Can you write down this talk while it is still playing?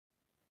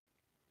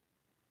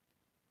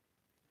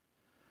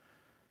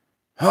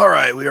All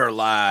right, we are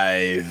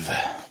live.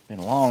 Been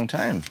a long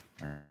time,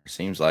 or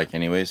seems like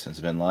anyway, since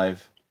it's been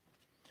live.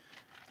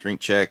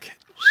 Drink check.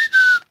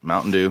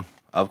 Mountain Dew,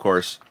 of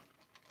course.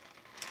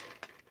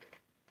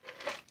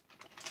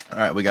 All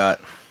right, we got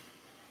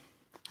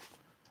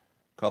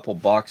a couple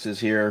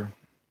boxes here.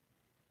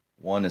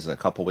 One is a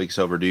couple weeks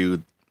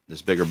overdue.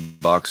 This bigger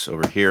box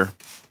over here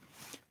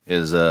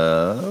is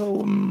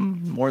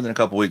more than a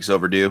couple weeks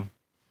overdue.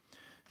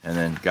 And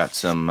then got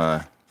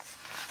some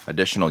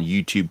additional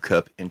YouTube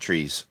Cup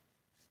entries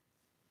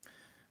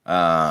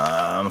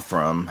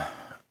from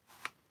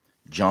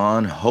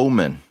John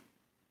Homan.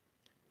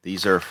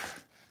 These are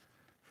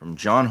from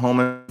John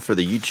Homan for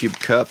the YouTube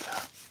Cup,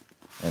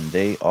 and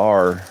they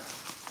are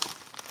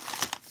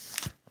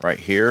right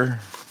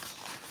here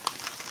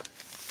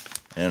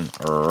and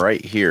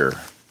right here.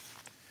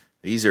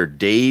 These are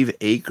Dave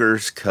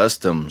Akers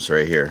Customs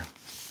right here.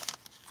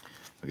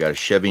 We got a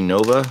Chevy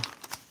Nova,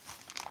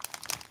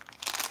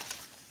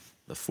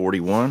 the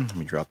 41. Let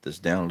me drop this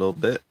down a little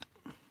bit.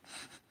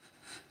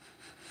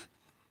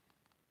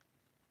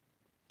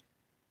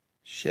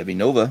 Chevy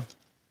Nova.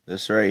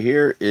 This right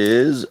here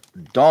is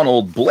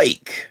Donald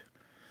Blake.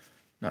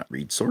 Not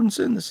Reed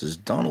Sorensen. This is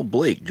Donald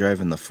Blake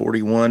driving the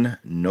 41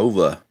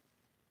 Nova.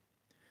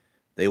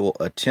 They will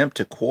attempt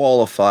to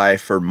qualify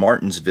for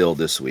Martinsville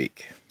this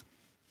week.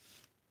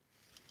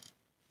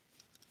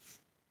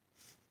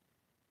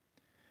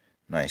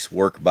 Nice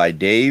work by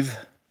Dave,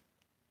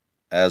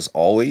 as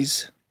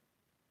always.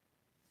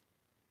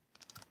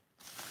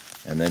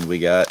 And then we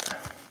got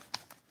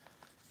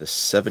the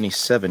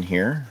 77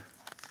 here.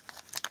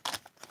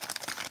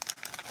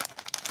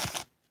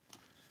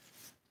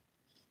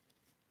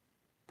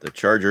 The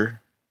Charger.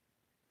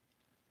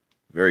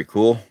 Very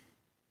cool.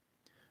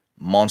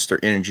 Monster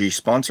Energy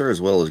sponsor,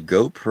 as well as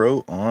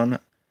GoPro on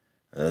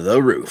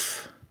the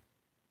roof.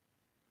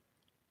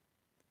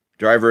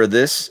 Driver of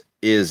this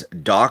is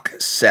Doc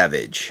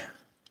Savage.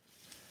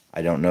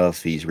 I don't know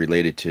if he's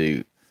related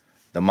to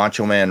the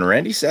Macho Man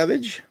Randy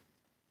Savage,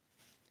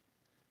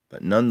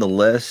 but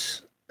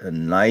nonetheless, a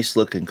nice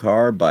looking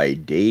car by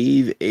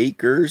Dave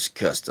Akers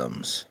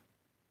Customs.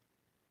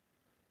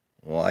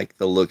 Like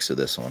the looks of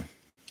this one,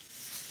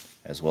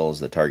 as well as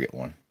the Target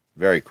one.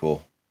 Very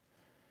cool.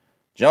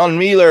 John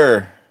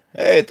Mueller.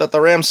 Hey, I thought the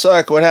Rams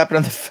suck. What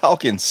happened to the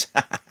Falcons?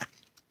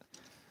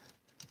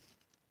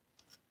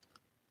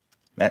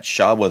 Matt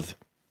Schaub with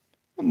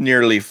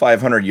nearly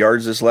 500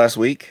 yards this last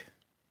week.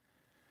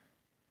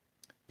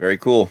 Very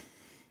cool.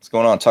 What's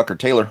going on, Tucker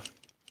Taylor?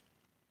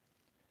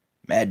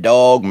 Mad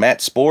Dog,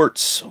 Matt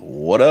Sports.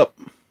 What up?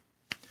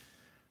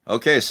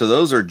 Okay, so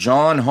those are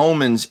John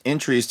Homan's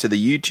entries to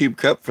the YouTube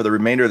Cup for the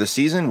remainder of the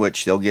season,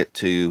 which they'll get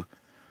to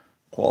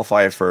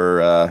qualify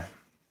for,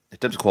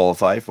 attempt to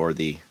qualify for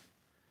the,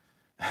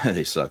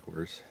 they suck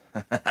worse.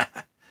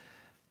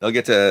 They'll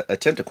get to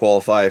attempt to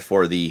qualify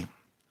for the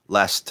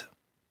last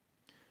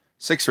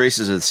 6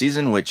 races of the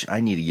season, which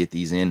I need to get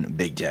these in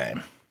big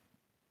time.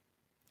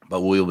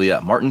 But we'll be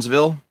at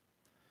Martinsville.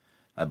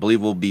 I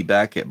believe we'll be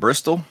back at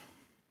Bristol.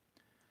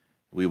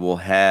 We will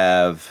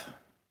have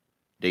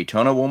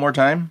Daytona one more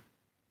time.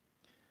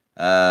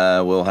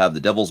 We'll have the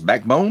Devil's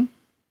Backbone.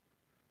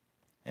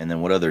 And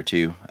then what other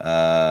two?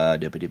 I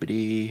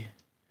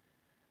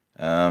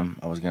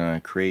was going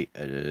to create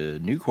a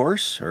new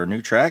course or a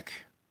new track.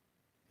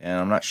 And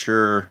I'm not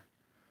sure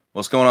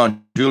what's going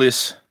on,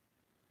 Julius.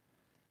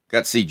 Got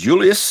to see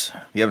Julius.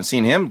 If you haven't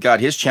seen him,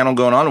 got his channel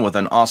going on with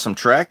an awesome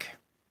track.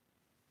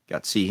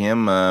 Got to see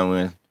him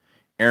with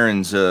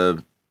Aaron's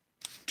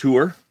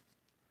tour.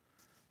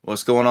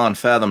 What's going on,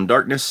 Fathom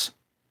Darkness?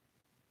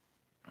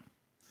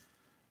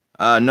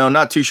 No,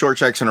 not 2 short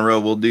tracks in a row.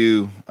 We'll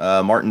do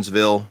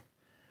Martinsville,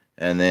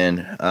 and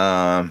then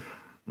I'm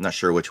not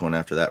sure which one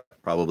after that.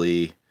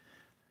 Probably.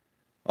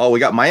 Oh, we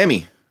got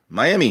Miami.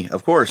 Miami,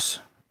 of course.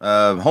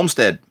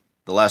 Homestead,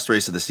 the last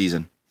race of the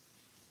season.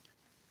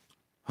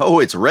 Oh,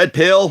 it's Red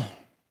Pill.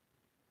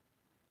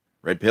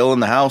 Red Pill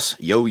in the house.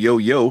 Yo, yo,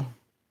 yo.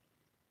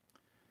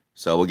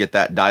 So we'll get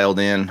that dialed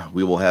in.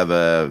 We will have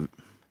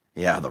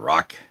yeah, The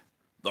Rock.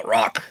 The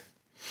Rock.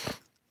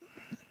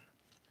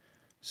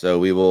 So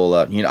we will,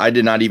 I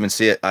did not even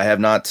see it. I have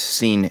not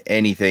seen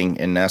anything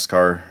in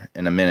NASCAR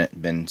in a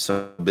minute. Been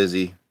so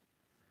busy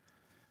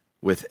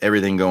with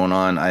everything going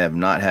on. I have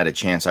not had a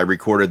chance. I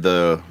recorded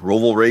the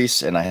Roval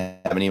race, and I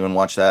haven't even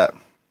watched that.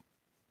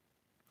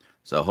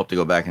 So I hope to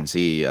go back and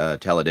see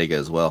Talladega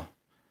as well,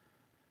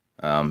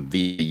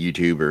 via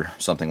YouTube or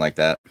something like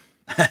that.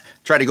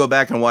 Try to go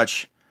back and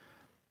watch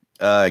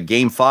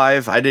Game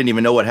 5. I didn't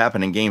even know what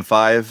happened in Game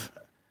 5,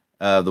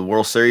 the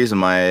World Series,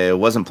 and it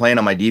wasn't playing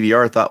on my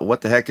DVR. I thought,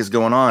 what the heck is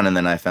going on? And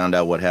then I found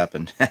out what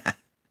happened.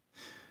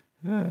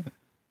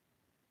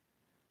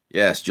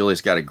 Yes,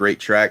 Julius got a great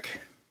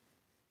track.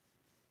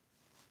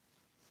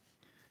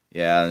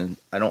 Yeah,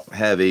 I don't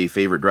have a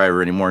favorite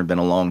driver anymore. It's been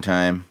a long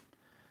time.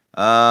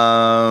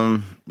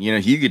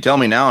 You could tell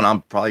me now, and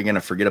I'm probably going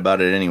to forget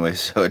about it anyway,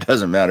 so it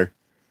doesn't matter.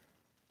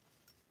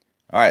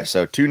 All right,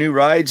 so 2 new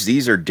rides.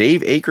 These are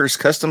Dave Akers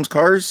Customs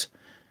cars.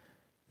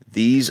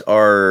 These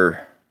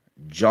are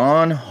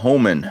John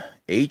Hohman,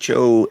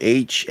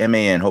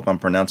 Hohman. Hope I'm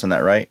pronouncing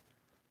that right.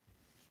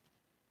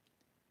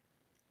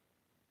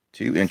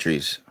 2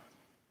 entries.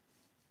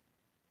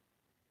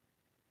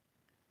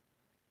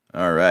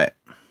 All right.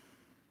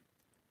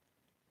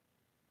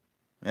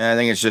 Yeah, I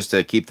think it's just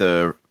to keep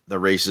the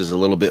races a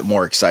little bit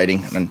more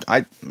exciting. And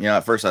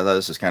at first I thought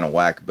this was kind of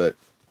whack, but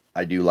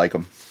I do like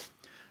them.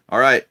 All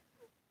right.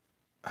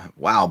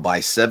 Wow, by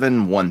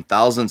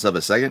 7/1000ths of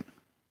a second.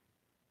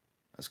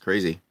 That's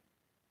crazy.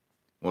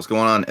 What's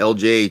going on,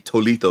 LJ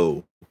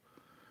Tolito?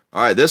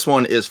 All right, this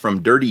one is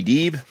from Dirty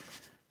Deeb.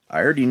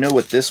 I already know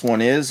what this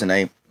one is, and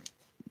I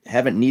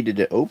haven't needed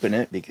to open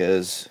it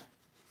because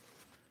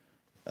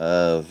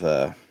of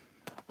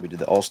we did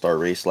the All-Star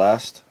race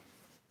last.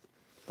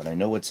 But I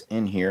know what's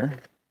in here.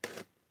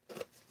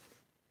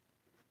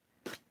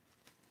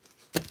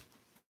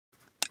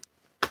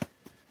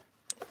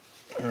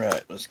 All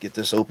right, let's get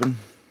this open.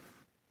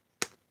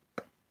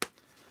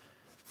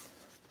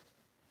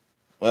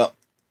 Well,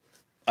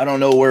 I don't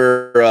know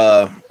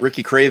where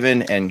Ricky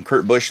Craven and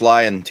Kurt Busch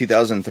lie in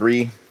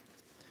 2003.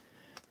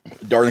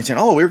 Darlington.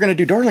 Oh, we were going to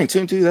do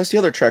Darlington too. That's the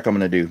other track I'm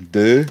going to do.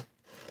 Duh.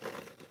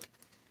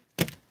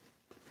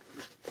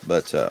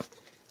 But,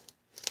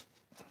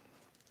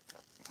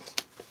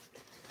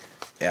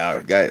 yeah,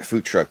 our guy at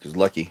Food Truck is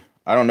lucky.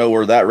 I don't know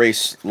where that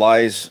race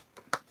lies.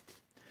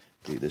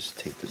 Dude, this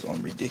tape is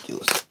on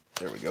ridiculous.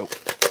 There we go.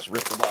 Let's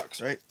rip the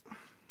box, right?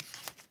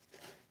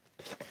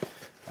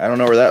 I don't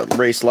know where that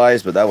race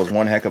lies, but that was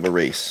one heck of a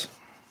race.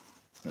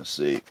 Let's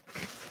see.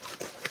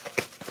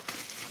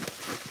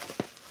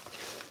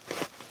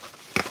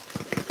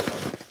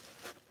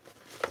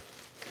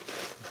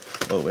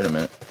 Oh, wait a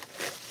minute.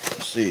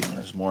 Let's see.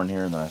 There's more in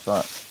here than I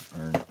thought.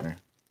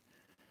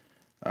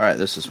 All right,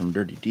 this is from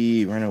Dirty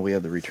D. Right now we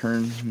have the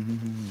return.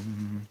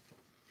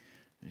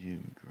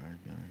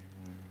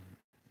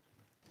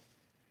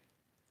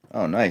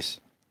 Oh, nice.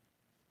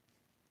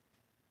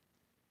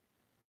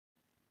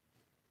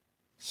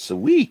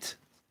 Sweet.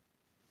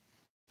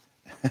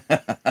 If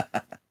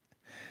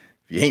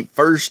you ain't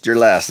first, you're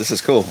last. This is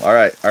cool. All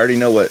right, I already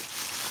knew what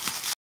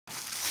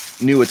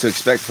to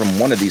expect from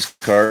one of these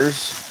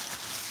cars.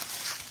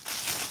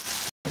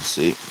 Let's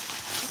see.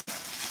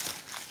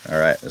 All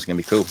right, that's gonna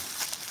be cool.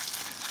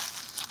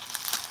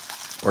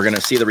 We're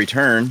gonna see the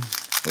return.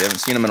 We haven't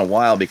seen him in a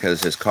while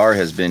because his car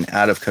has been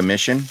out of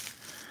commission.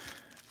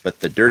 But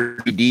the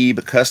Dirty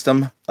Deeb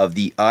custom of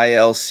the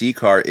ILC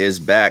car is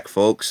back,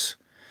 folks.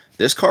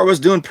 This car was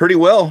doing pretty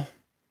well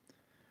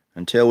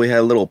until we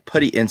had a little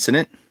putty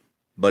incident,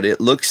 but it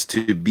looks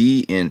to be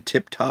in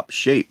tip-top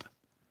shape.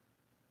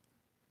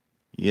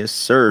 Yes,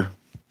 sir.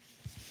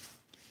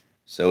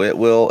 So it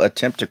will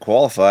attempt to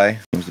qualify.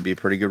 Seems to be a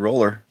pretty good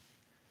roller.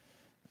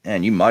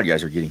 And you mod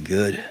guys are getting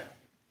good.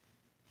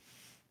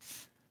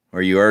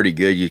 Or you already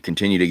good, you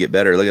continue to get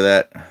better. Look at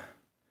that.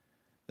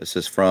 This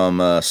is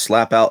from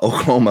Slap Out,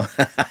 Oklahoma.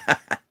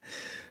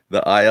 The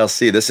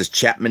ILC. This is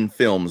Chapman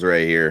Films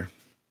right here.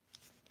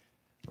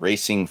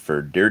 Racing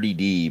for Dirty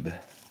Deeb.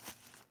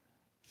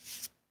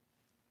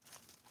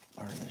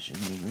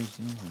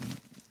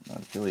 Not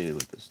affiliated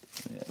with this.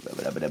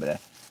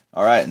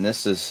 All right, and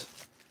this is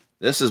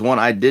one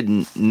I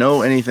didn't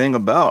know anything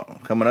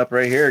about. Coming up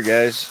right here,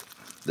 guys.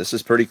 This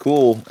is pretty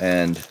cool,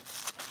 and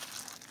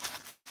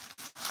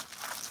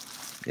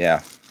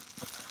yeah.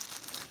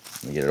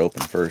 Let me get it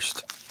open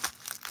first.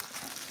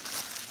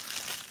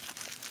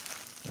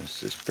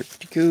 This is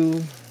pretty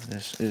cool.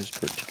 This is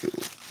pretty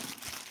cool.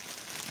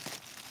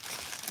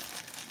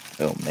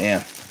 Oh man,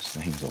 this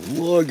thing's a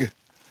lug.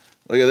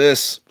 Look at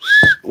this.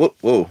 Whoa,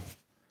 whoa.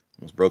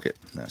 Almost broke it.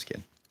 No, I was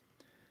kidding.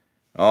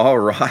 All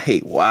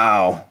right.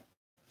 Wow.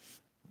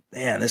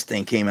 Man, this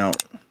thing came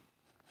out.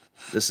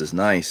 This is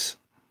nice.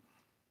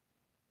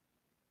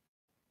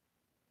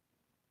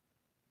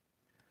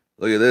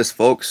 Look at this,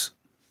 folks.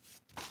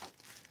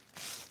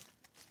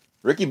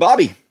 Ricky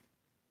Bobby.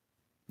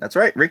 That's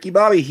right, Ricky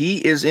Bobby. He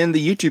is in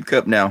the YouTube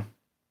Cup now.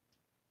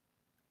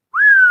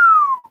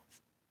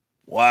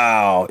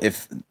 Wow.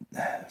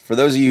 For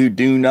those of you who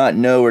do not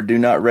know or do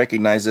not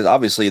recognize it,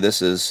 obviously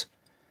this is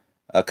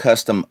a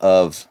custom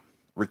of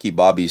Ricky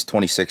Bobby's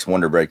 26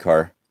 Wonderbread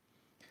car.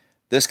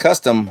 This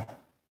custom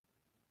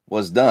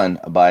was done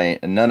by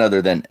none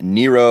other than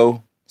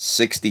Nero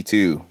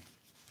 62.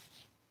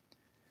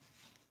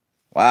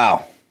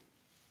 Wow.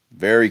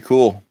 Very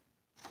cool.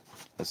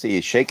 Let's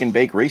see, Shake and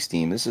Bake Race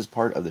Team. This is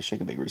part of the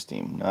Shake and Bake Race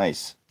Team.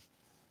 Nice.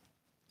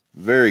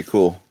 Very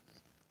cool.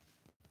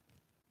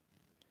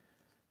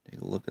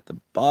 Take a look at the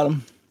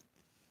bottom.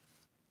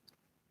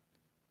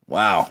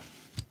 Wow.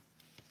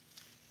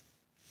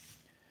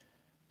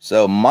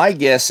 So my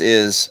guess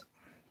is,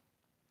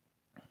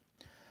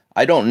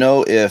 I don't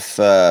know if,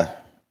 I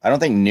don't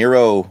think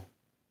Nero,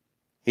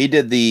 he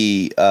did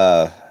the,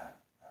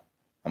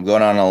 I'm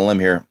going on a limb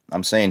here.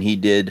 I'm saying he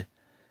did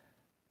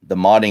the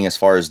modding as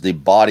far as the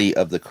body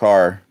of the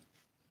car.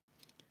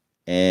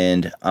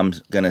 And I'm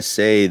going to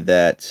say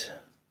that,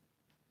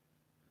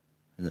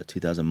 is that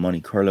 2000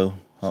 Monte Carlo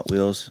Hot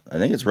Wheels? I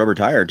think it's rubber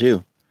tire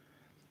too.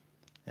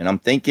 And I'm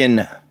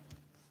thinking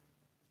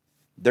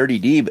Dirty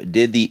Deeb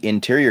did the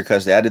interior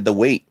because they added the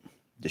weight,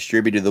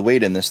 distributed the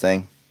weight in this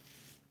thing.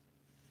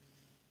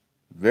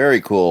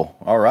 Very cool.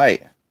 All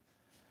right.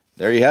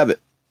 There you have it.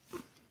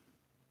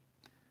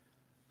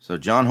 So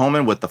John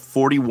Holman with the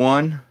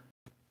 41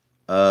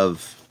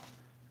 of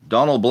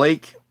Donald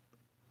Blake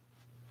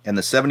and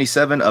the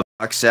 77 of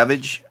Doc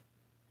Savage.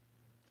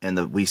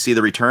 And we see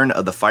the return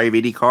of the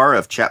 580 car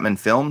of Chapman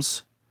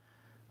Films,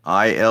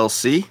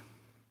 ILC.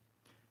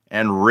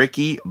 And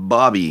Ricky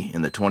Bobby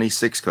in the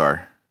 26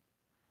 car.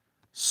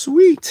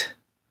 Sweet.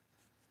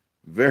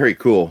 Very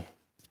cool.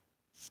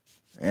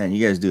 Man,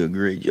 you guys do a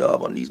great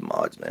job on these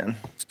mods, man.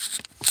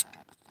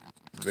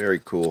 Very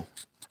cool.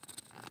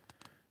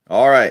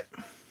 All right.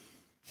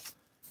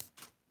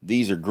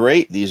 These are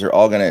great. These are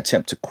all going to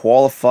attempt to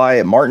qualify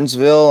at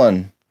Martinsville.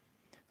 And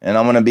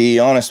I'm going to be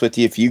honest with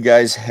you. If you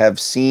guys have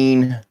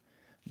seen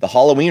the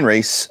Halloween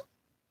race,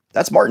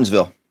 that's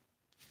Martinsville.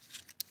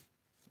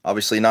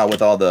 Obviously not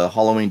with all the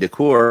Halloween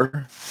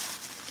decor.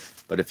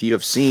 But if you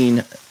have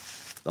seen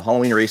the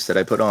Halloween race that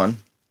I put on,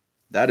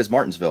 that is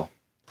Martinsville.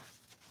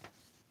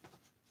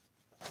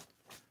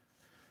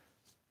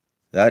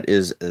 That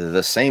is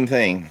the same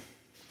thing,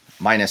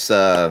 minus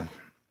the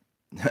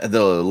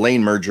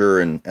lane merger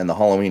and the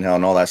Halloween Hell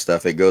and all that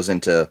stuff. It goes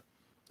into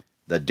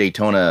the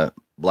Daytona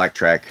black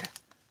track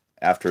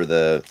after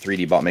the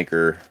 3D Bot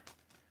Maker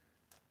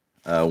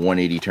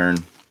 180 turn.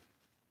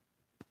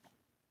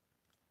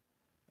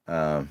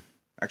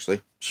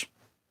 Actually,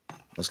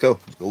 let's go.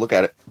 Let's go look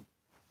at it.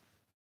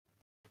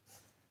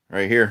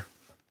 Right here.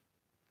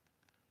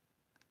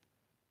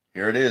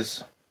 Here it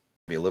is.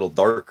 Be a little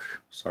dark.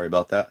 Sorry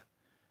about that.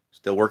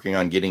 Still working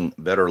on getting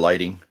better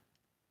lighting.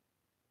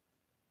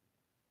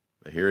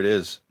 But here it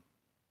is.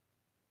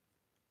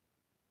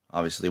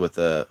 Obviously with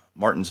the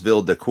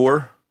Martinsville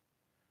decor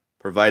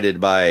provided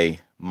by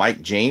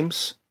Mike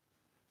James.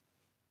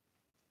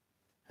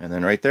 And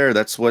then right there,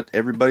 that's what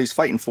everybody's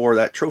fighting for,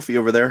 that trophy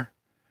over there.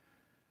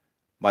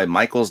 By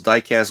Michael's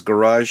Diecast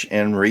Garage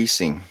and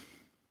Racing.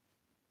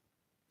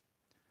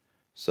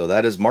 So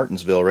that is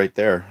Martinsville right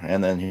there.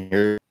 And then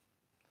here,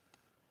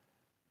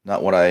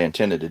 not what I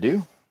intended to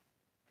do.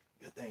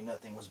 Good thing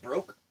nothing was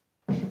broke.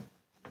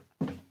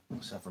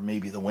 Except for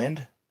maybe the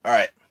wind. All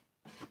right.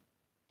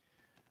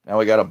 Now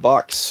we got a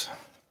box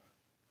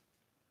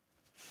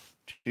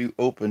to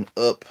open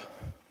up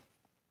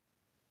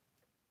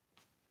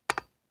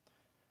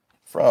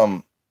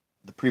from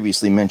the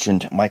previously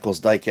mentioned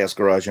Michael's Diecast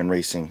Garage and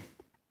Racing.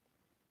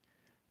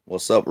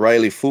 What's up,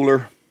 Riley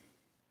Fuller?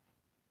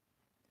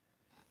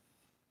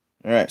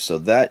 All right, so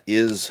that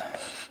is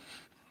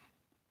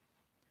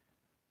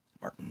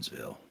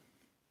Martinsville.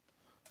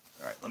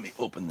 All right, let me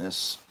open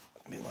this.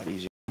 It'll be a lot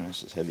easier.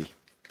 This is heavy.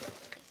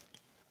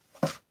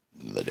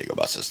 The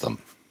Dagobah system.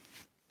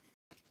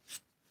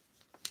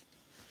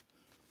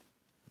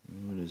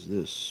 What is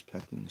this?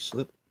 Packing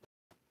slip?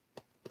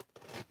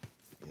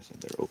 I guess I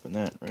better open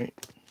that, right?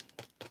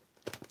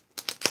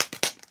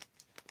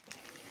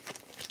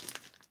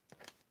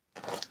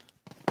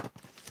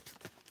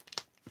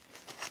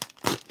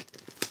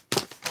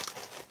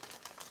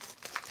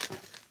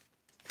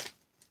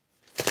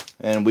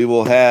 And we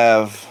will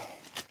have,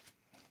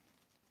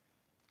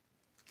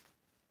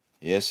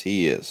 yes,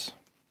 he is.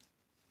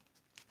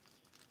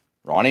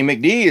 Ronnie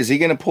McD, is he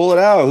going to pull it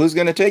out? Who's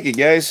going to take it,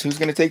 guys? Who's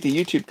going to take the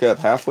YouTube Cup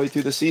halfway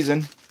through the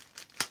season?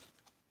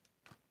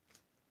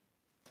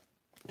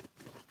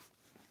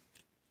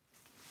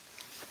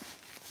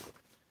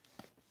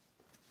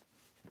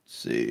 Let's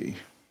see.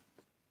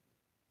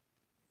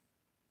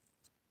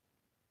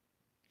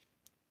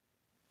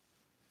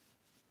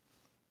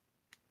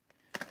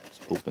 Let's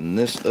open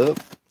this up.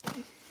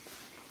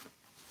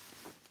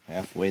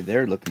 Halfway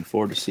there. Looking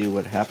forward to see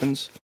what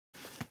happens.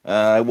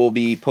 I will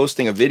be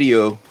posting a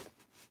video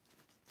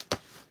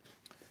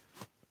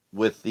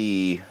with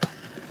the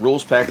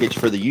rules package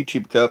for the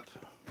YouTube Cup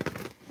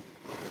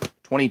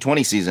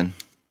 2020 season,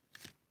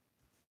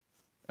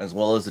 as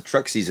well as the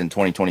truck season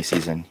 2020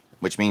 season,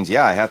 which means,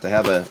 yeah, I have to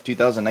have a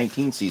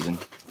 2019 season.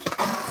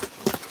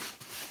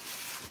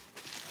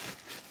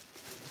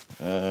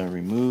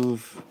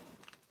 Remove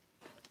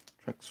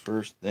trucks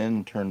first,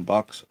 then turn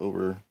box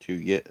over to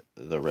get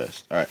the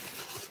rest. All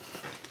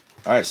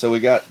right, so we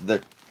got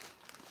the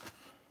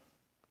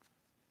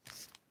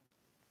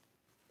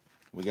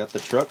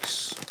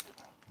trucks.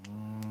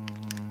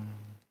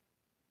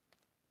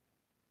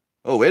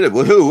 Oh, wait a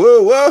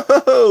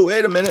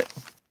minute.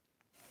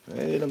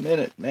 Wait a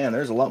minute. Man,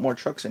 there's a lot more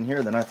trucks in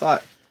here than I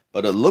thought.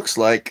 But it looks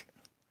like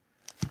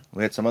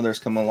we had some others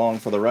come along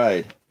for the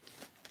ride.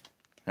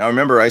 Now,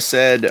 remember, I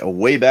said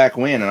way back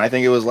when, and I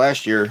think it was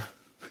last year,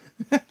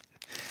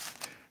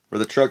 for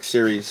the truck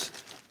series,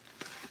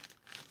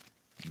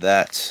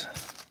 that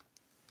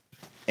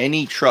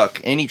any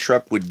truck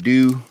would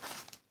do,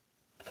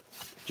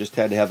 just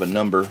had to have a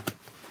number.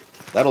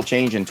 That'll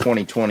change in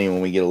 2020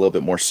 when we get a little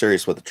bit more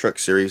serious with the truck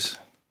series.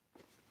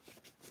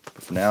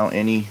 But for now,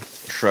 any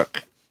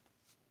truck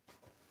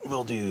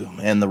will do.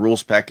 And the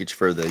rules package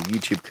for the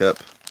YouTube Cup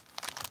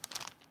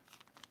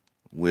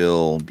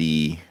will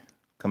be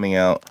coming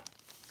out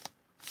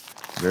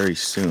very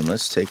soon.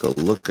 Let's take a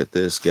look at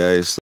this,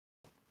 guys.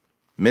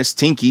 Miss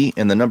Tinky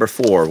in the number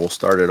 4. We'll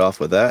start it off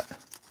with that.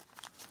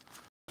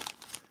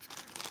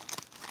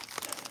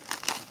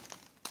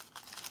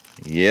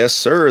 Yes,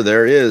 sir,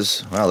 there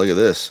is. Wow, look at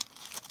this.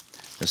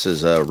 This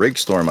is Rig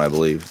Storm, I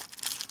believe.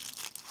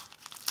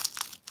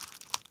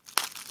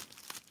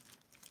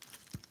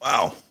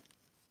 Wow.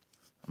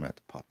 I'm going to have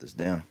to pop this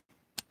down.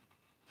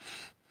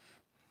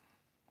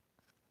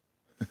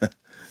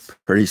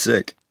 Pretty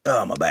sick.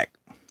 Oh, my back.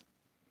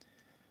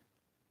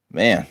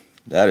 Man,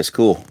 that is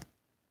cool.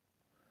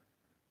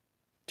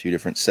 2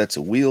 different sets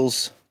of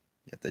wheels.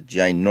 Got the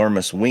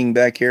ginormous wing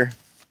back here.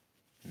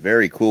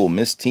 Very cool.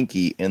 Miss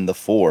Tinky in the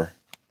 4.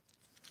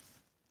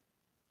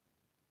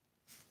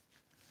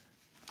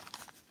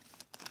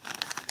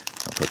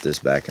 I'll put this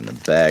back in the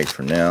bag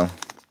for now.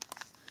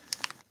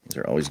 These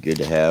are always good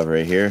to have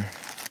right here.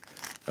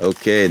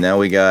 Okay, now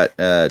we got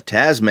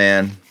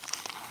Tasman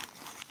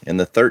in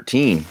the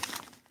 13.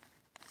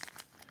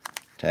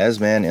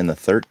 Tasman in the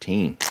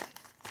 13.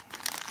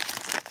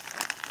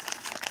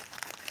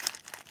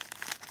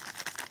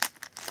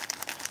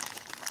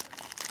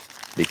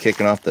 Be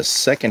kicking off the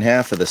second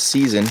half of the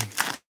season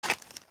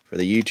for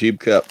the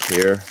YouTube Cup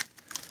here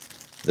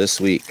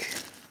this week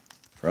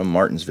from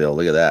Martinsville.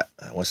 Look at that.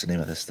 What's the name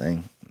of this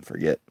thing? I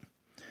forget.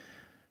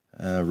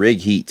 Rig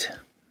Heat.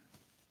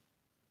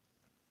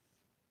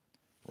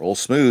 Roll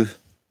smooth.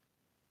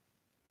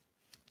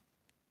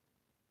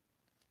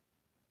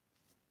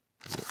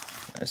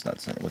 That's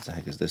not, what the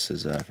heck is this?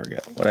 I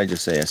forget. What did I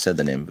just say? I said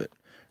the name, but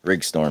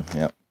Rig Storm.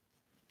 Yep.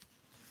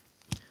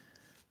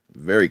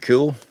 Very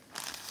cool.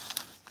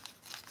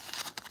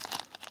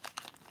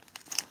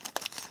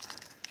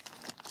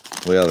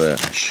 Well,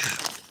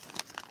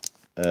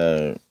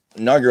 the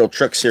inaugural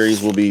truck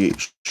series will be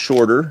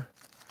shorter,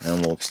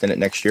 and we'll extend it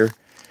next year.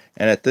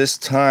 And at this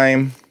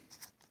time,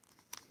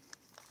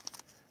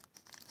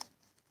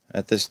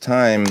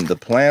 the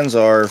plans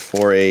are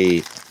for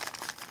the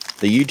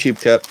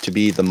YouTube Cup to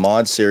be the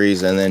mod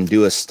series and then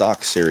do a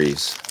stock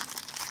series.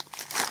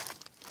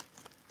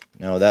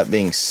 Now, that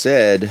being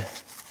said,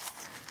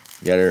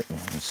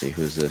 let's see,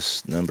 who's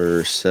this?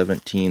 Number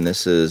 17.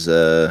 This is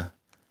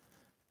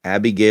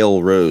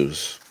Abigail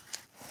Rose,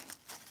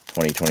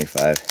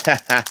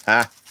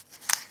 2025.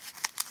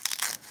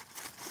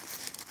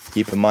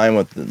 Keep in mind,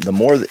 with the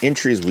more the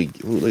entries we...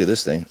 Ooh, look at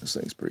this thing. This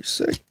thing's pretty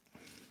sick.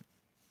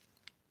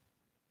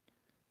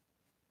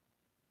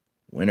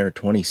 Winter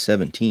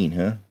 2017,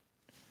 huh?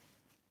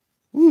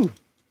 Woo.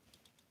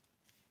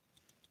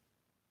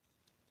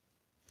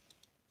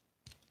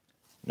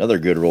 Another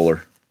good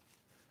roller.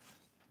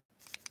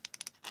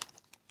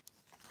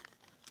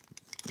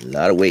 A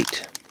lot of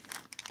weight.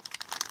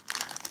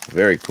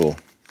 Very cool.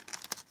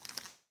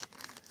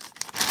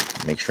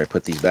 Make sure I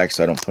put these back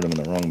so I don't put them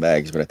in the wrong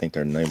bags, but I think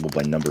they're labeled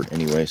by number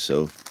anyway,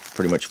 so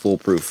pretty much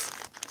foolproof.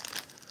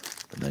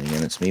 But then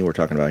again, it's me we're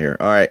talking about here.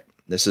 All right,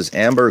 this is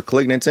Amber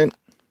Clignitant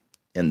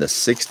in the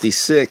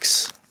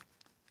 66.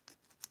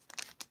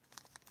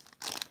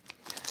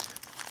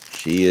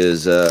 She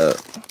is a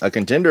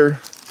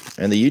contender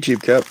in the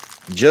YouTube Cup.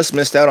 Just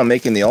missed out on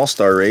making the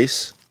All-Star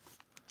race.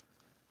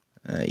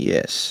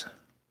 Yes.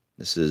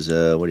 This is,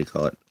 what do you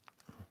call it?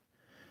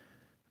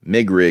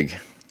 MIG rig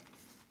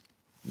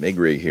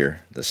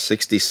here. The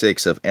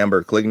 66 of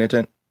Amber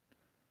Clignitant.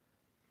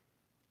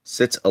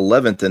 Sits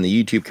 11th in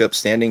the YouTube Cup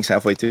standings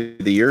halfway through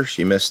the year.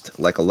 She missed,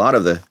 like a lot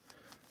of the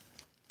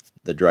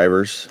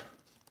drivers.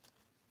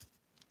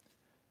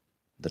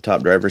 The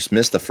top drivers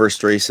missed the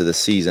first race of the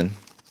season.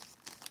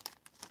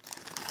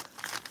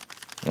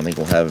 I don't think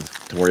we'll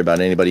have to worry about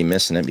anybody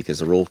missing it because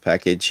the rule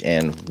package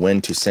and when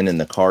to send in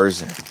the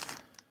cars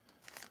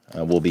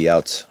will be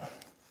out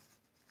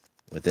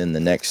within the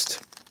next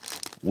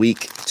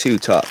week, 2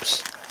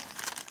 tops.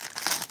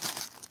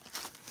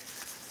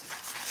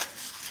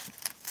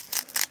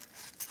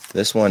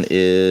 This one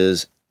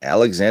is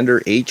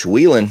Alexander H.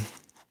 Whelan.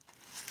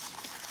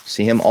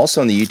 See him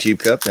also in the YouTube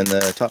Cup in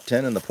the top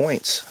 10 in the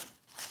points.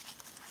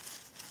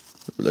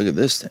 Look at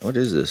this thing. What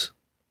is this?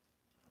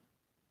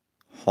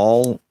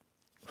 Hologram.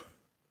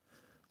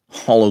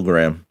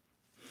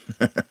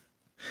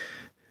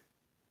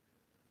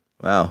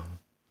 Wow.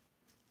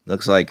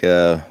 Looks like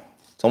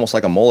it's almost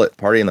like a mullet.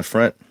 Party in the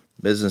front,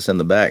 business in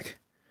the back.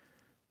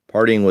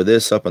 Partying with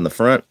this up in the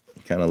front,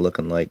 kind of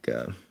looking like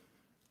a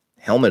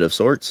helmet of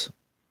sorts.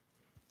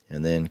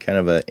 And then kind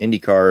of a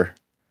IndyCar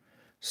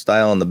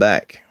style in the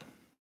back.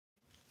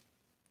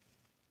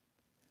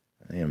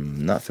 I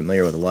am not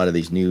familiar with a lot of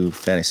these new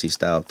fantasy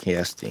style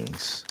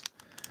castings.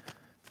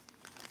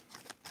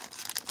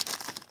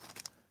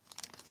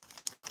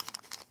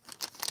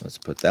 Let's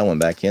put that one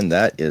back in.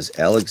 That is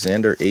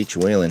Alexander H.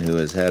 Whelan, who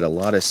has had a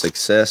lot of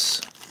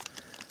success.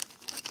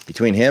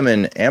 Between him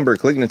and Amber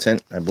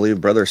Clignitant, I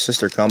believe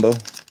brother-sister combo.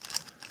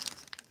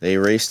 They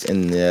raced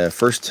in the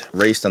first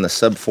race on the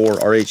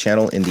Sub-4 RA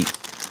channel in the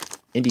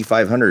Indy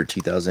 500,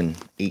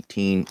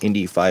 2018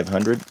 Indy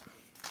 500.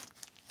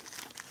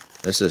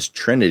 This is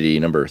Trinity,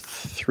 number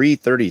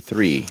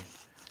 333.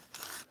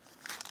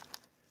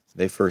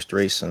 They first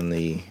raced on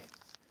the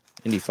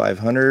Indy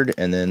 500,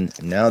 and then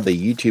now the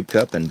YouTube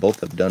Cup, and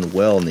both have done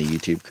well in the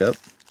YouTube Cup.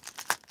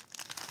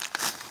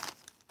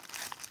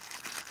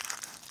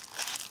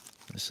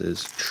 This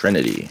is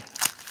Trinity.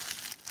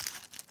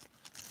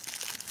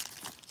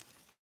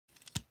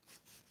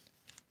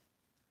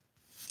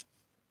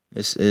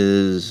 This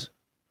is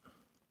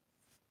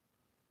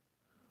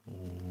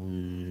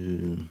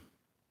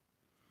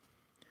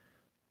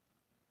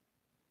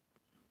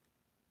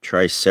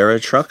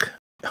Tricera truck.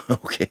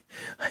 Okay.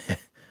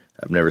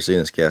 I've never seen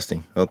this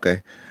casting.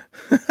 Okay.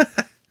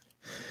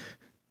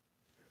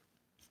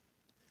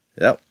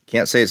 Yep.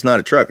 Can't say it's not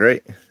a truck,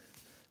 right?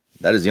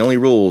 That is the only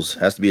rules.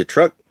 Has to be a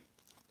truck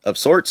of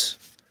sorts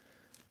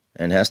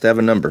and has to have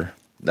a number.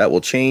 That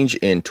will change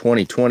in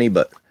 2020,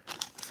 but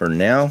for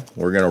now,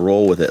 we're going to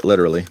roll with it,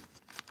 literally.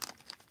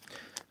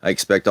 I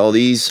expect all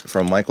these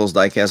from Michael's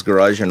Diecast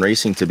Garage and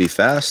Racing to be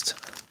fast.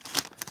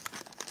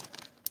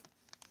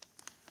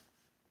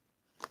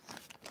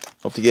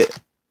 Hope to get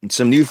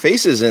some new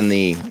faces in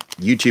the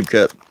YouTube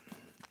Cup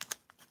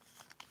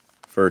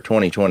for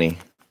 2020.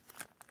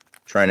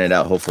 Trying it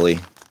out, hopefully.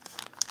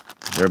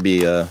 There'll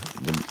be, like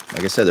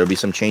I said, there'll be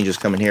some changes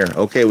coming here.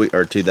 Okay, we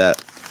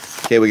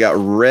got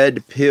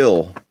Red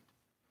Pill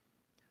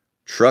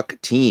Truck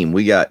Team.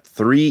 We got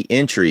 3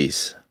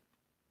 entries.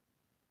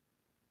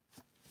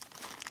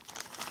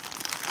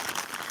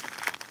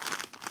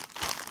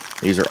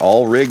 These are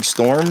all rig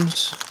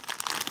storms.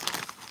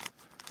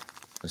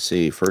 Let's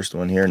see, first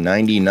one here,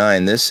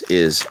 99. This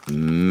is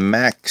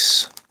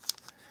Max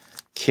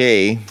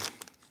K.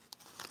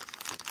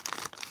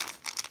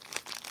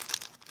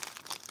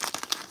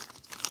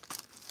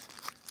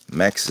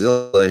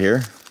 Maxilla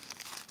here.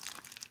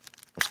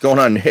 What's going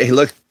on? Hey,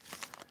 look.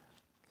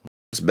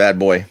 This bad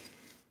boy.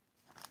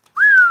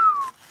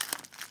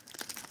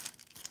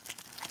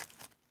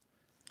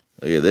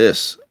 Look at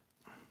this.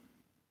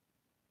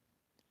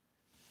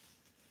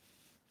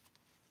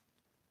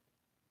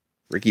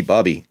 Ricky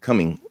Bobby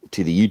coming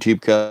to the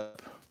YouTube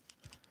Cup.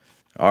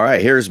 All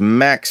right, here's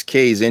Max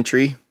K's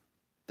entry,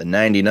 the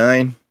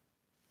 99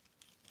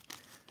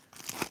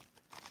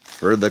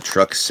 for the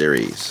Truck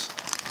Series.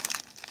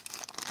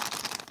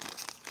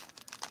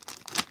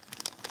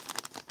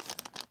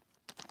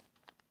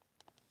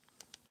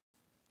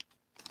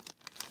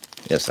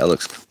 Yes, that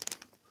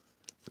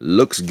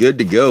looks good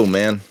to go,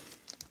 man.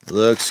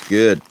 Looks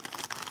good.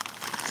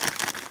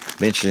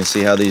 Be interesting to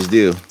see how these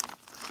do.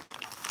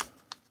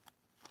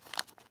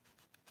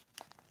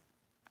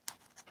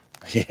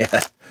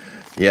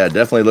 Yeah,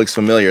 definitely looks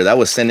familiar. That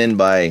was sent in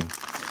by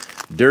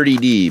Dirty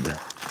Deeb.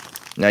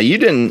 Now you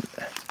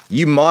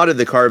modded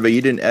the car, but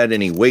you didn't add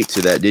any weight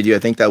to that, did you? I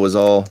think that was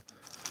all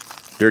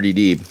Dirty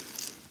Deeb.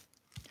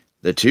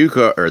 The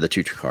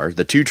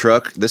two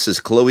truck. This is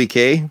Chloe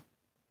K.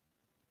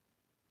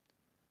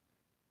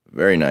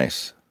 Very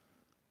nice.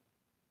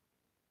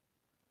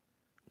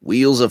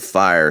 Wheels of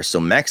Fire. So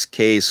Max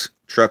K's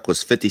truck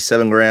was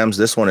 57 grams.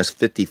 This one is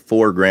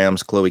 54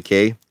 grams, Chloe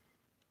K.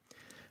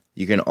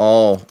 You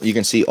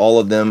can see all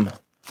of them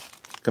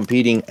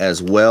competing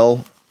as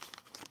well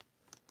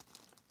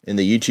in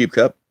the YouTube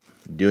Cup,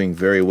 doing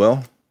very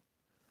well.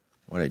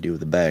 What did I do with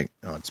the bag?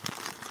 Oh, it's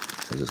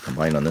because it's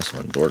combined on this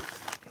one, dork.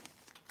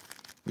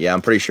 Yeah,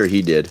 I'm pretty sure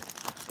he did,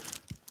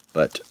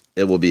 but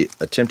it will be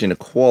attempting to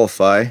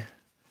qualify.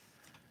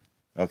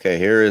 Okay,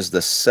 here is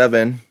the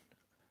 7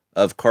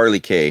 of Carly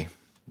K.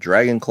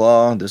 Dragon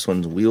Claw. This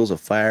one's Wheels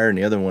of Fire, and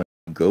the other one,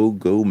 Go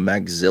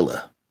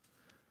Maxilla.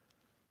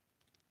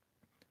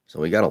 So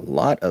we got a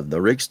lot of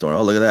the rig storm.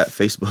 Oh, look at that.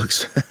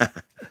 Facebook's.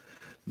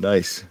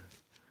 Nice.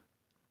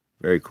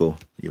 Very cool,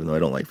 even though I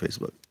don't like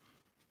Facebook.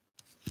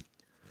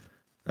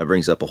 That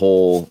brings up a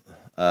whole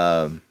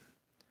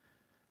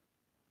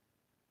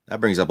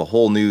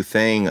new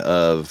thing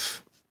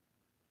of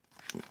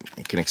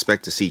you can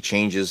expect to see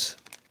changes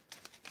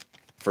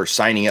for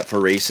signing up for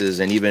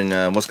races, and even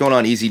what's going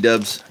on, Easy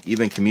Dubs,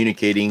 even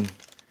communicating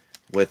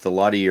with a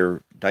lot of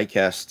your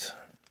diecast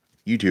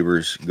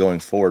YouTubers going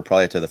forward,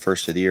 probably to the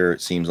first of the year, it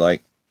seems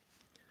like.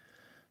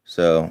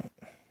 So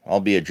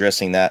I'll be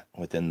addressing that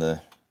within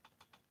the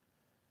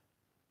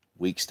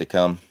weeks to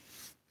come.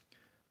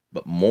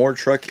 But more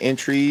truck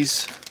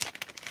entries.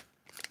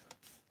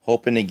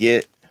 Hoping to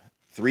get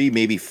 3,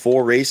 maybe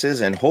 4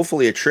 races, and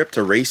hopefully a trip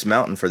to Race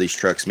Mountain for these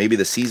trucks. Maybe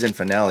the season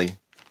finale.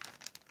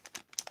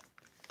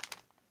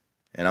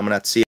 And I'm going to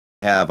have to see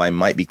if I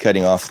might be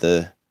cutting off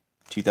the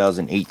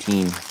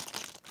 2018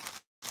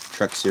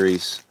 Truck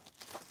Series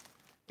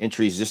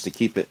entries just to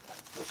keep it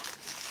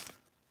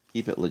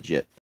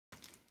legit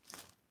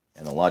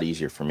and a lot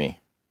easier for me.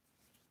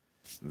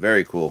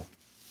 Very cool.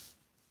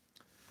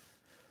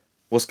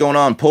 What's going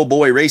on, Po'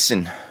 Boy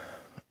Racing?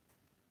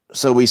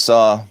 So we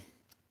saw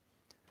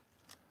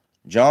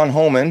John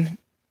Holman,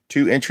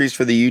 2 entries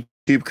for the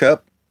YouTube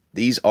Cup.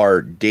 These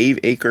are Dave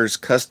Akers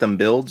custom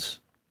builds.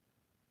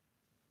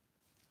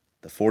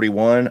 The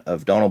 41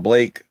 of Donald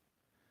Blake,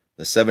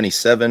 the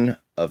 77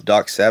 of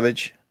Doc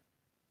Savage.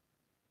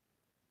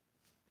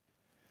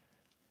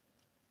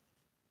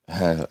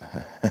 A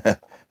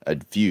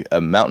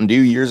Mountain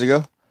Dew years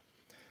ago.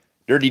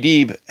 Dirty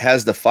Deeb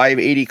has the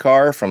 580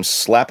 car from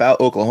Slap Out,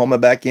 Oklahoma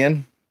back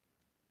in.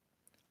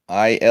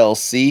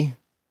 ILC.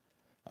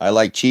 I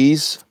like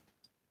cheese.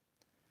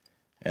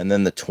 And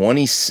then the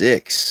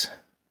 26.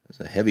 It's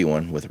a heavy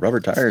one with rubber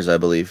tires, I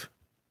believe.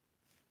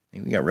 I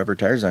think we got rubber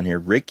tires on here.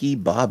 Ricky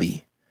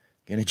Bobby.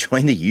 Gonna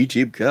join the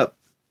YouTube Cup.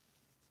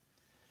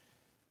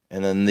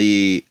 And then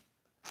the,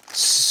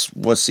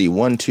 let's see,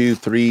 1, 2,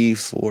 3,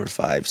 4,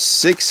 5,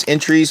 6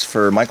 entries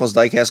for Michael's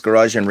Diecast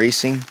Garage and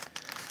Racing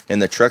in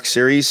the Truck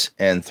Series,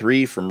 and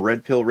 3 from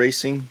Red Pill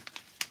Racing.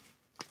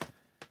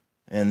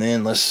 And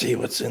then let's see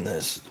what's in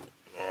this.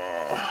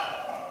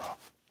 I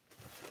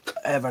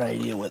have an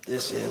idea what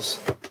this is.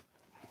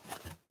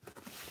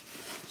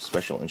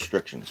 Special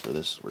instructions for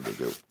this. Where'd they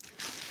go?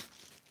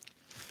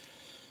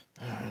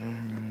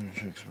 And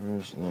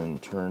then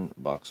turn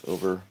box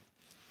over.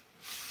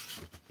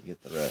 You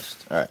get the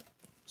rest. All right.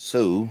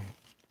 So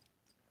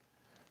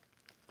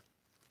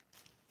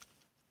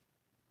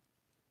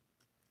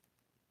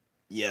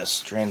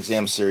yes, Trans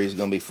Am series is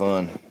gonna be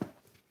fun.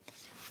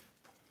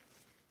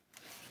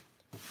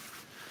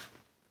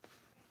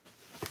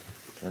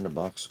 Turn the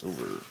box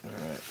over. All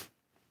right.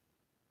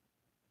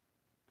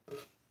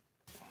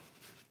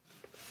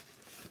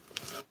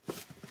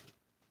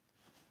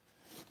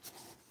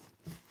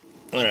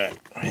 All right.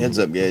 Heads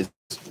up, guys.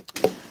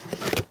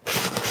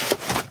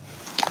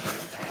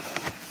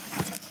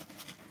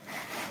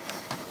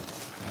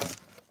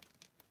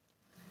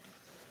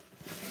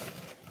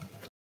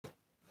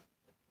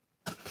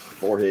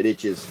 Forehead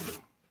itches.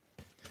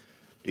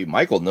 Dude,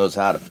 Michael knows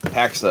how to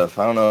pack stuff.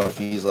 I don't know if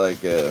he's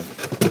like, yeah,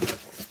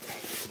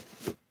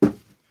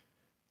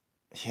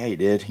 he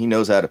did. He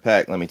knows how to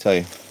pack, let me tell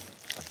you.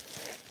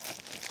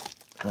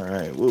 All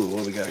right, whoa,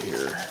 what do we got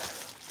here?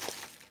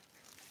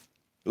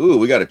 Ooh,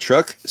 we got a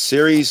Truck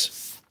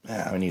Series.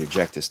 I need to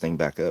jack this thing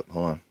back up.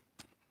 Hold on.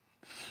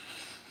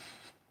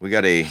 We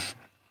got a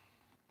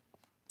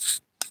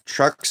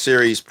Truck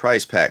Series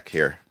prize pack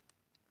here.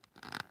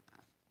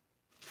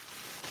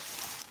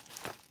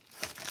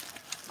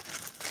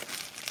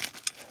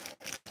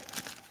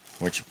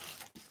 Which,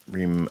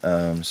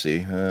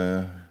 see,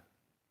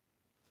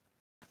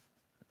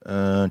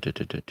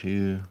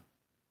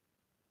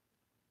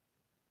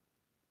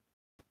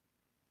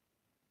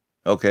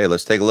 okay,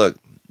 let's take a look.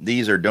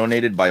 These are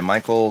donated by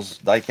Michael's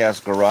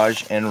Diecast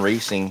Garage and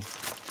Racing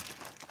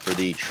for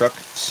the Truck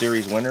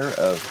Series winner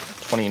of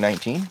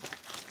 2019.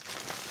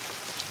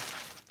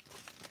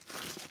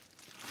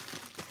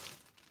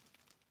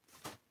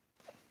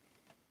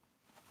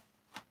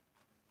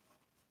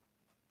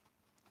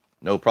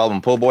 No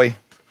problem, pull boy.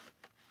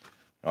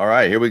 All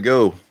right, here we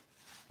go.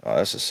 Oh,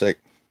 this is sick.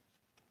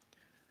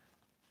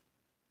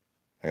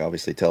 I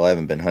obviously tell I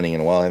haven't been hunting in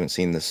a while. I haven't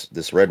seen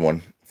this red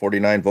one.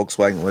 49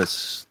 Volkswagen.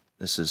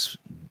 This is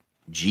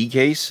G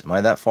case. Am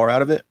I that far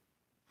out of it?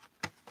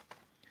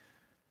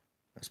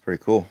 That's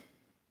pretty cool.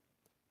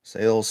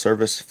 Sales,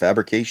 service,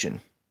 fabrication.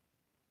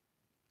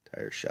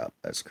 Tire shop.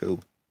 That's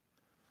cool.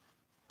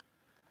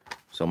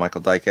 So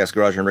Michael Diecast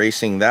Garage and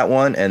Racing, that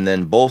one, and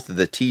then both of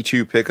the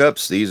T2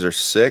 pickups. These are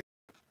sick.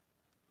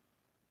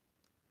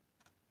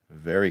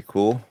 Very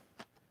cool.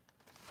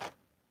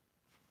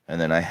 And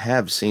then I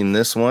have seen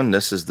this one.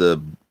 This is the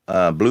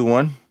blue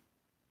one.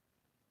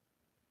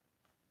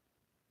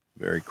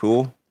 Very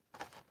cool.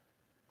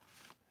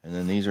 And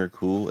then these are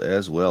cool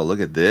as well. Look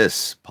at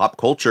this. Pop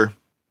culture.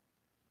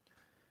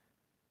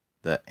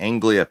 The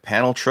Anglia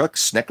panel truck.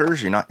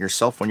 Snickers. You're not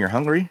yourself when you're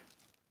hungry.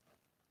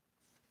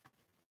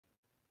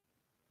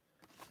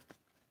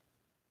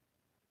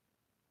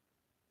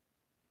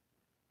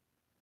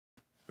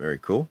 Very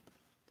cool.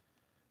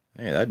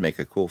 Hey, that'd make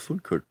a cool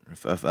food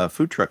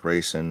truck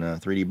race in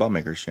 3D Ball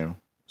Makers channel.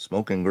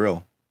 Smoke and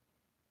grill.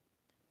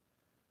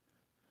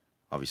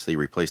 Obviously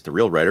replaced the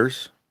Real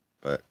Riders,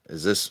 but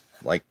is this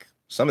like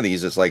some of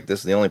these? It's like this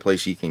is the only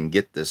place you can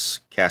get this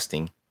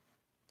casting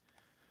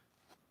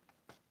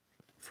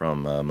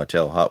from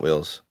Mattel Hot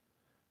Wheels,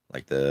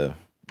 like the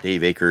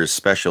Dave Akers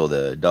special,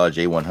 the Dodge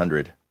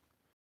A100.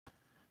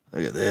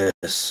 Look at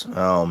this!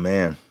 Oh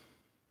man,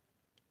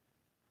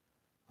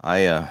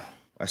 I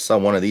saw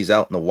one of these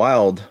out in the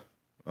wild.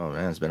 Oh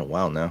man, it's been a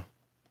while now.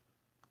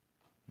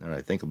 Now that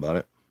I think about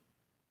it.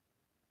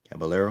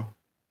 Caballero.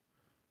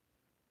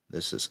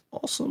 This is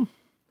awesome.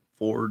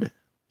 Ford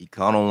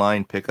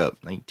Econoline pickup.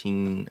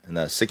 In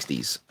the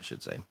 60s, I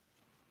should say.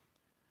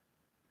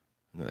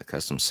 Look at that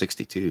custom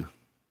 62.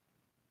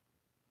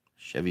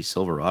 Chevy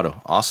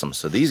Silverado. Awesome.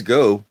 So these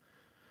go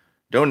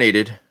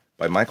donated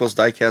by Michael's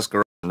Diecast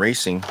Garage and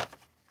Racing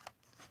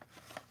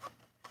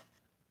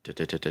to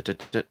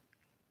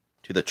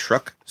the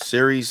Truck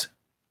Series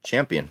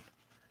champion.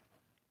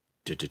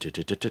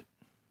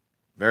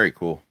 Very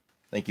cool.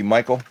 Thank you,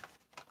 Michael.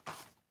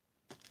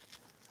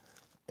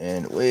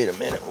 And wait a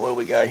minute. What do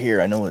we got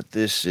here? I know what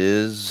this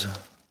is.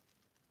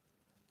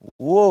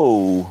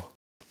 Whoa.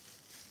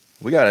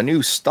 We got a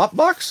new stop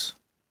box?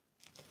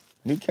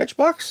 New catch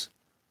box?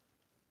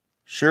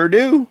 Sure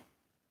do.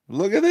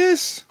 Look at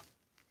this.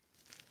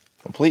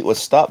 Complete with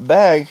stop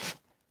bag.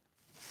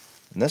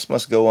 And this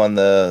must go on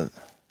the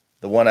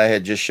the one I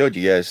had just showed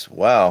you guys.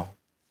 Wow.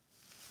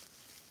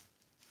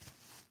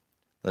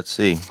 Let's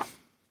see.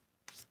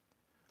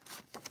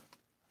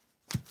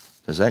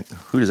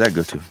 Who does that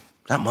go to? Is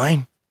that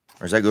mine?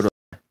 Or does that go to?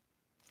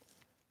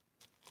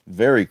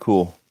 Very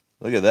cool.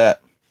 Look at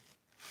that.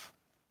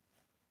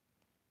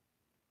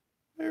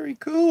 Very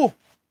cool.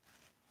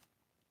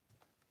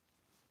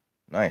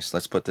 Nice.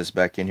 Let's put this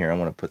back in here. I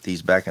want to put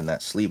these back in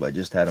that sleeve I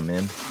just had them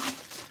in.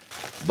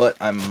 But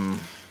I'll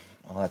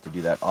have to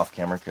do that off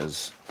camera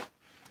because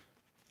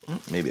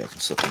maybe I can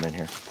slip them in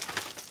here.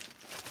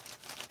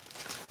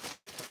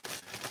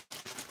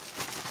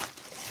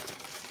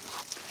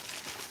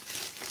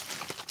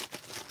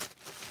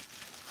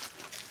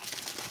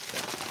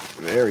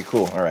 Very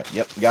cool. All right.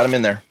 Yep. Got them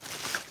in there.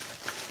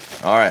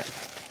 All right.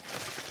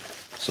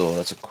 So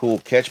that's a cool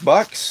catch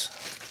box.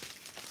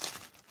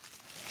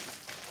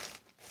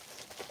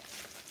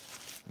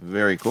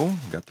 Very cool.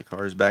 Got the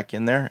cars back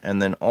in there.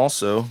 And then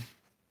also,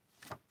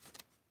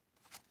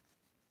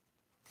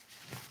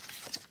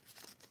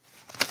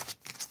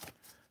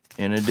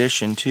 in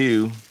addition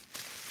to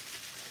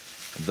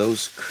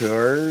those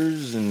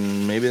cars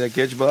and maybe that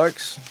catch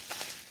box,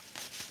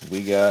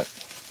 we got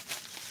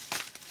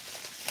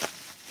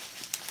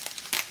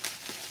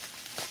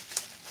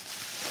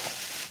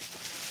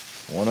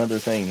one other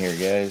thing here,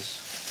 guys.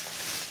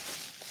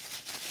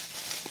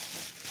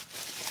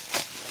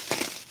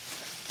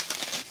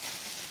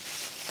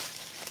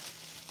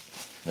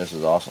 This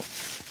is awesome.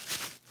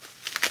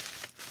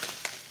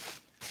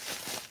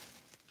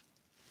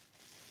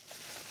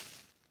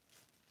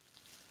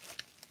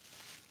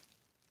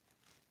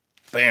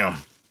 Bam.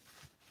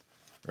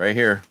 Right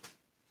here.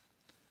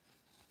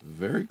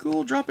 Very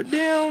cool. Drop it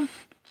down.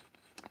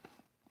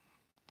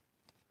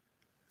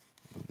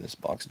 Move this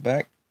box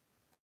back.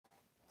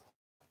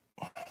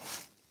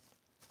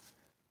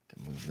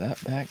 Move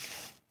that back.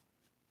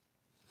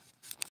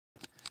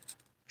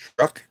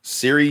 Truck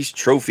Series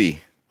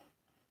Trophy.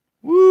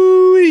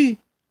 Woo-wee!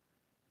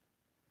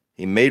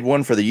 He made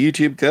one for the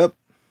YouTube Cup.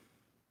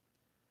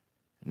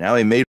 Now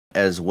he made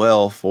one as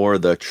well for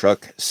the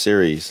Truck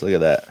Series. Look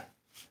at that.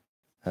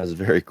 That's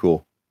very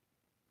cool.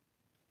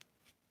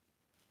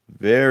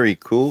 Very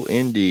cool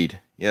indeed.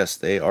 Yes,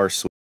 they are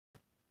sweet.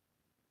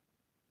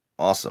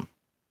 Awesome.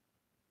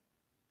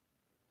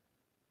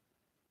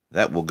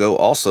 That will go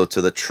also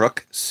to the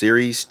Truck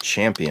Series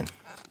Champion.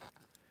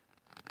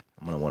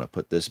 I'm going to want to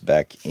put this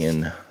back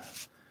in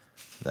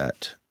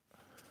that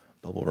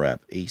bubble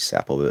wrap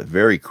ASAP a bit.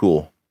 Very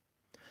cool.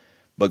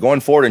 But going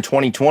forward in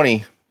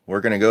 2020,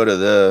 we're going to go to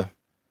the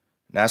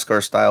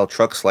NASCAR style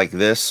trucks like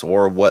this,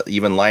 or what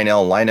even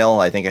Lionel. Lionel,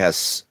 I think it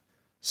has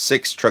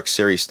 6 Truck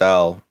Series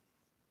style,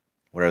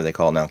 whatever they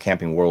call it now,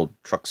 Camping World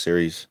Truck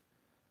Series.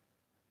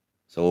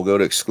 So we'll go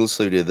to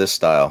exclusively to this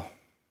style.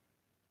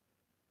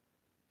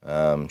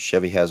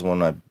 Chevy has one.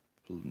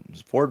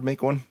 Does Ford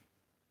make one?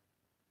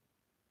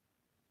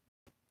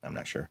 I'm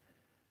not sure.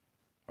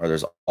 Or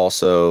there's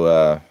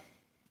also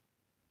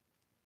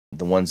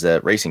the ones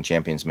that Racing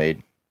Champions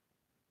made.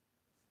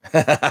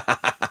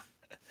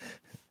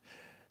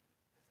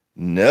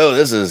 No,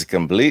 this is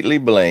completely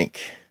blank.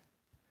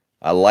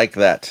 I like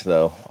that,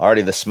 though.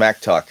 Already the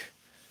smack talk.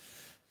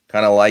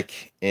 Kind of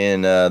like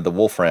in the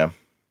Wolfram.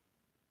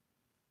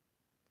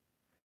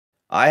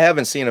 I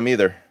haven't seen them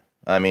either.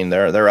 I mean,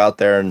 they're out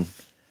there,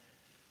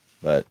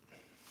 but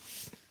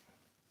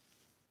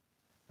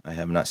I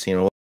have not seen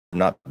them. I've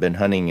not been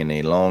hunting in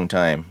a long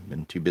time.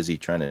 Been too busy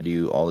trying to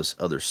do all this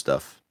other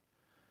stuff.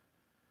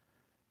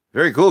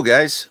 Very cool,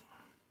 guys.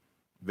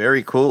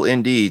 Very cool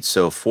indeed.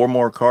 So 4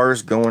 more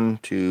cars going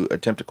to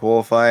attempt to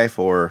qualify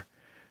for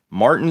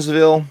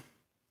Martinsville.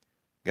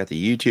 Got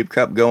the YouTube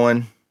Cup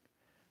going.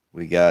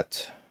 We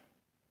got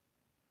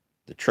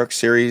the Truck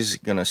Series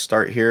going to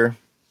start here.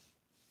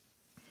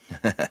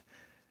 I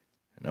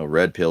know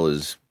Red Pill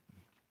he's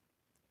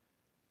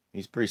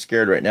pretty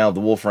scared right now of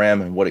the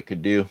Wolfram and what it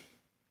could do.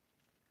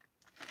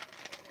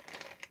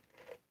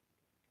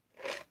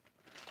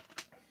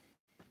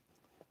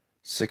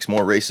 Six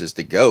more races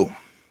to go.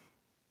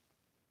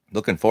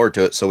 Looking forward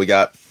to it. So we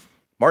got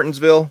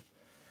Martinsville,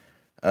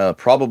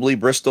 probably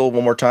Bristol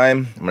one more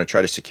time. I'm going to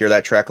try to secure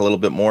that track a little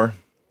bit more,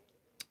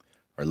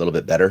 or a little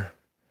bit better.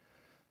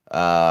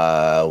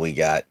 We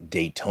got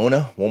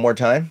Daytona one more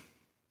time.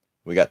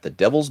 We got the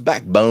Devil's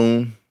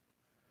Backbone,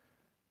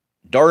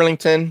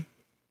 Darlington,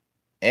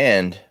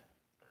 and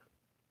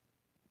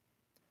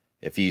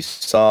if you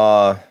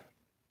saw,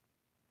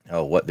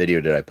 what video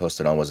did I post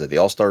it on? Was it the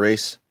All-Star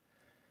Race?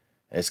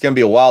 It's going to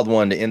be a wild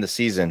one to end the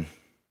season.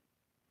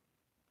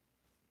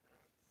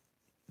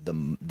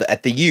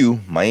 At the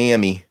U,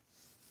 Miami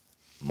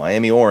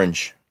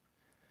Orange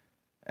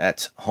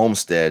at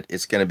Homestead.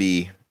 It's gonna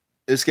be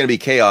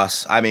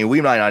chaos. I mean,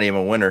 we might not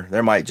even win her.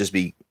 There might just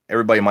be,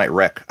 everybody might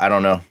wreck. I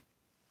don't know,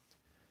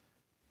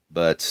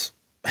 but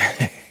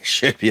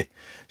should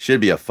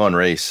be a fun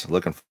race.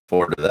 Looking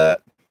forward to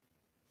that.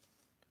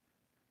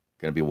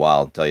 Gonna be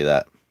wild, I'll tell you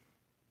that.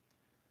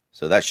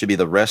 So that should be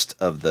the rest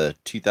of the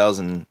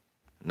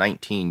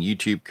 2019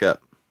 YouTube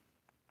Cup.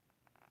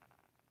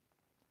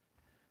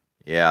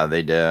 Yeah,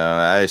 they do.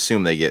 I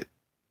assume they get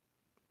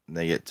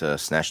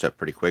snatched up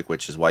pretty quick,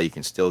 which is why you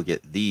can still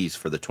get these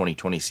for the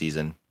 2020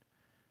 season.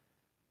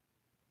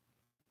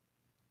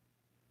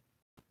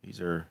 These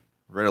are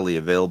readily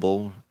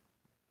available,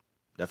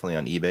 definitely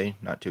on eBay,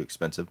 not too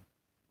expensive.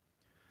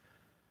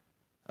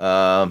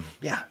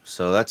 Yeah,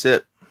 so that's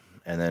it.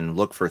 And then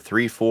look for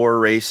 3-4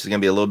 race is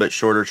going to be a little bit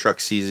shorter truck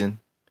season.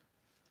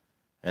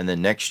 And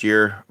then next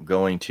year,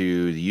 going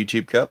to the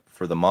YouTube Cup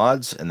for the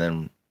mods. And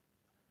then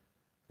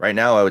right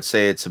now, I would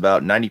say it's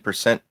about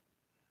 90%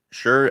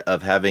 sure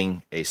of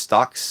having a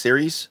stock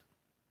series.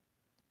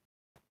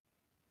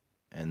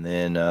 And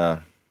then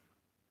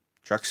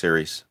truck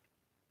series.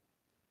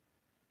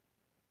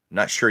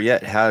 Not sure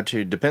yet how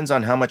to, depends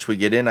on how much we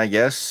get in, I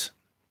guess.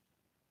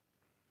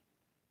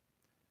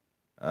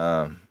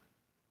 As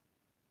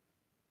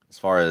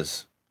far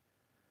as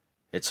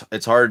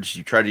it's hard,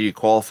 you try to do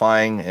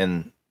qualifying,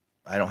 and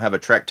I don't have a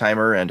track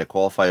timer, and to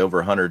qualify over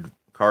 100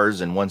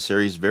 cars in one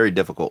series, very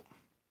difficult.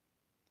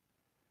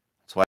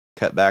 That's why I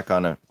cut back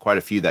on quite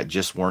a few that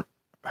just weren't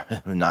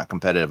not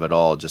competitive at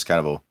all, just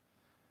kind of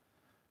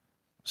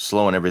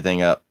slowing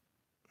everything up.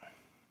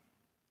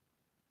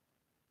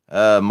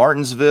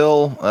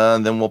 Martinsville,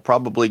 then we'll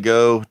probably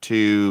go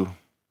to,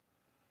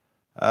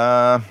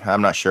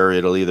 I'm not sure,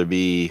 it'll either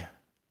be,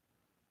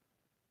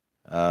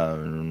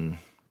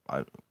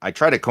 I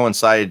try to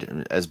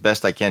coincide as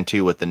best I can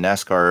too with the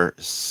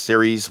NASCAR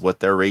series, what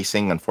they're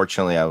racing.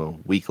 Unfortunately, I'm a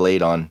week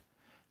late on,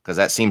 because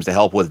that seems to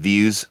help with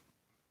views.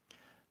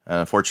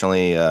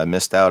 Unfortunately,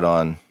 missed out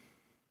on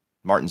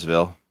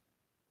Martinsville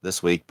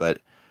this week,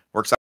 but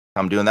works out.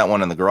 I'm doing that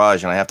one in the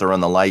garage, and I have to run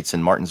the lights,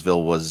 and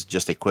Martinsville was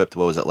just equipped,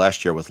 what was it,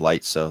 last year with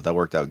lights, so that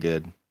worked out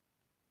good.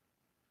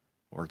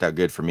 Worked out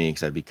good for me,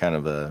 because I'd be kind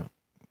of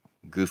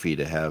goofy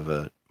to have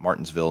a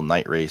Martinsville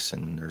night race,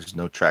 and there's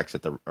no tracks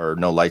at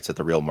no lights at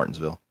the real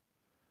Martinsville.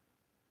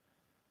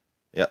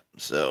 Yep,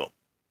 so.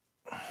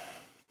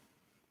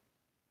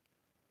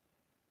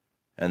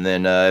 And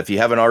then if you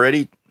haven't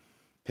already,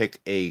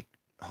 pick a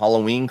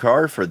Halloween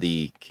car for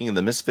the King of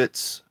the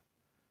Misfits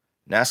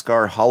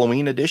NASCAR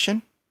Halloween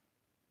edition.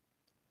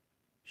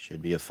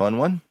 Should be a fun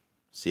one.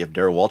 See if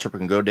Darrell Waltrip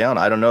can go down.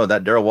 I don't know.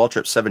 That Darrell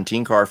Waltrip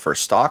 17 car for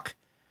stock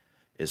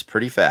is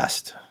pretty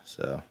fast.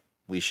 So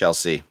we shall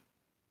see.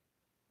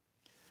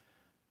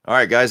 All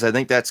right, guys. I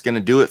think that's going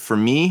to do it for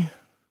me.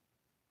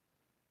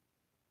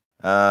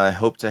 I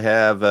hope to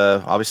have,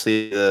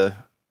 obviously, the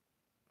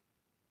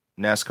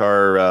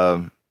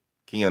NASCAR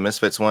King of the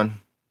Misfits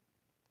one.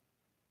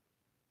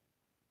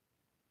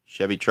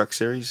 Chevy Truck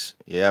Series.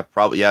 Yeah,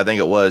 probably. Yeah, I think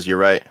it was. You're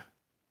right.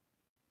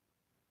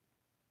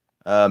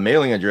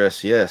 Mailing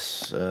address,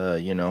 yes.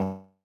 You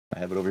know, I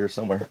have it over here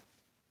somewhere.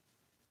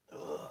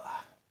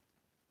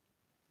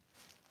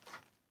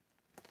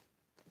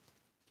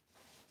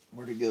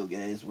 Where'd it go,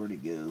 guys? Where'd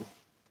it go?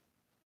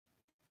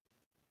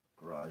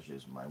 Garage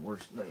is my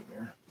worst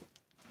nightmare.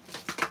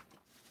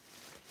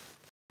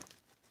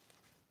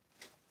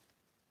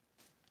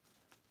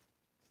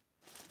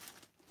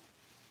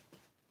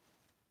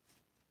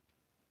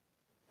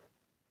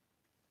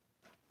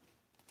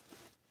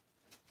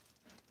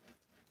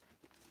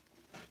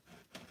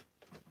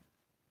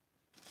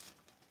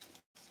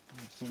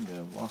 I seem to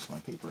have lost my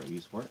paper I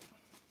used for it.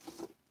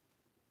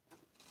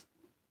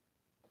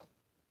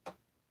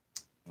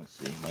 Let's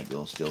see, might be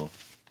able to still.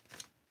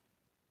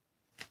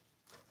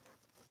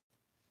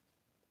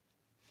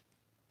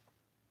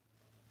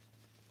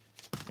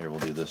 Here, we'll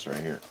do this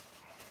right here.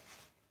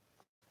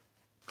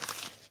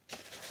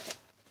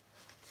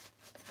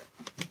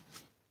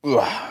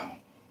 Ugh.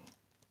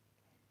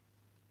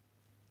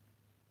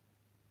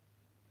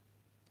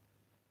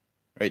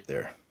 Right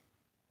there.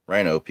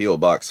 Rhino, P.O.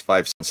 Box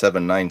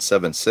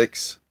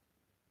 57976.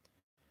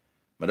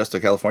 Modesto,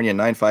 California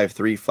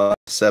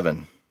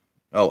 95357.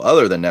 Oh,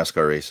 other than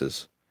NASCAR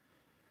races.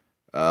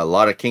 A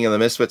lot of King of the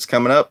Misfits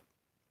coming up.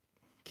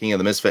 King of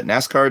the Misfit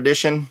NASCAR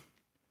edition.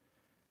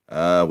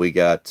 I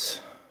got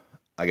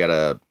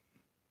a,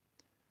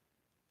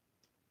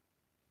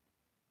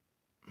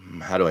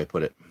 how do I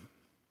put it?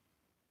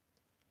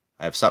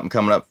 I have something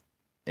coming up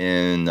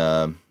in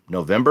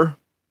November.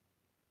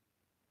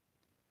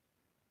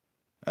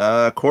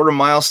 Quarter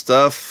mile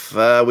stuff.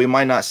 We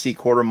might not see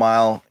quarter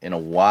mile in a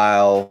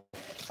while.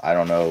 I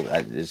don't know.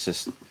 It's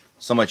just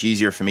so much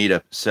easier for me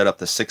to set up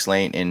the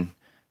 6-lane in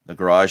the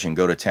garage and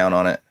go to town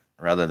on it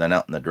rather than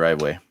out in the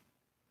driveway.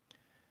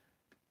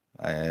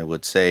 I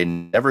would say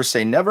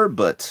never,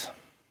 but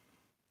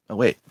oh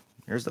wait,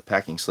 here's the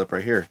packing slip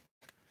right here.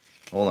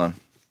 Hold on.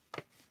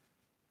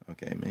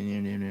 Okay,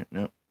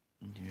 no.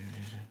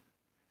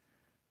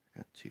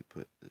 Got to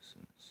put this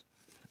in.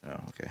 Oh,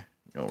 okay.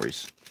 No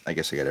worries. I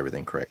guess I got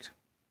everything correct.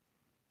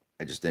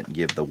 I just didn't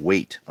give the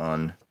weight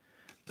on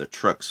the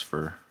trucks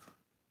for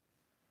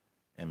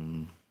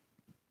MDG,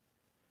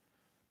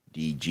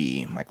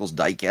 Michael's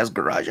Diecast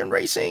Garage and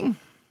Racing.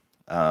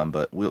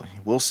 But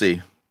we'll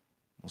see.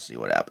 We'll see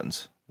what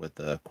happens with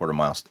the quarter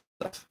mile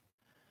stuff.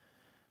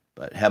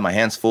 But have my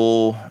hands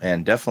full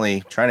and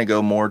definitely trying to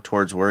go more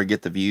towards where I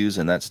get the views,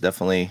 and that's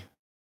definitely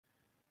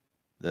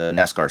the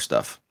NASCAR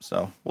stuff.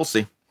 So we'll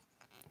see.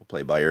 We'll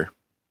play by ear.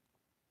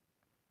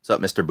 What's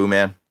up, Mr.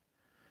 Booman?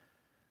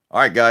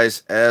 All right,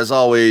 guys. As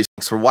always,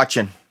 thanks for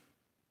watching,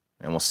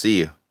 and we'll see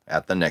you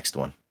at the next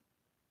one.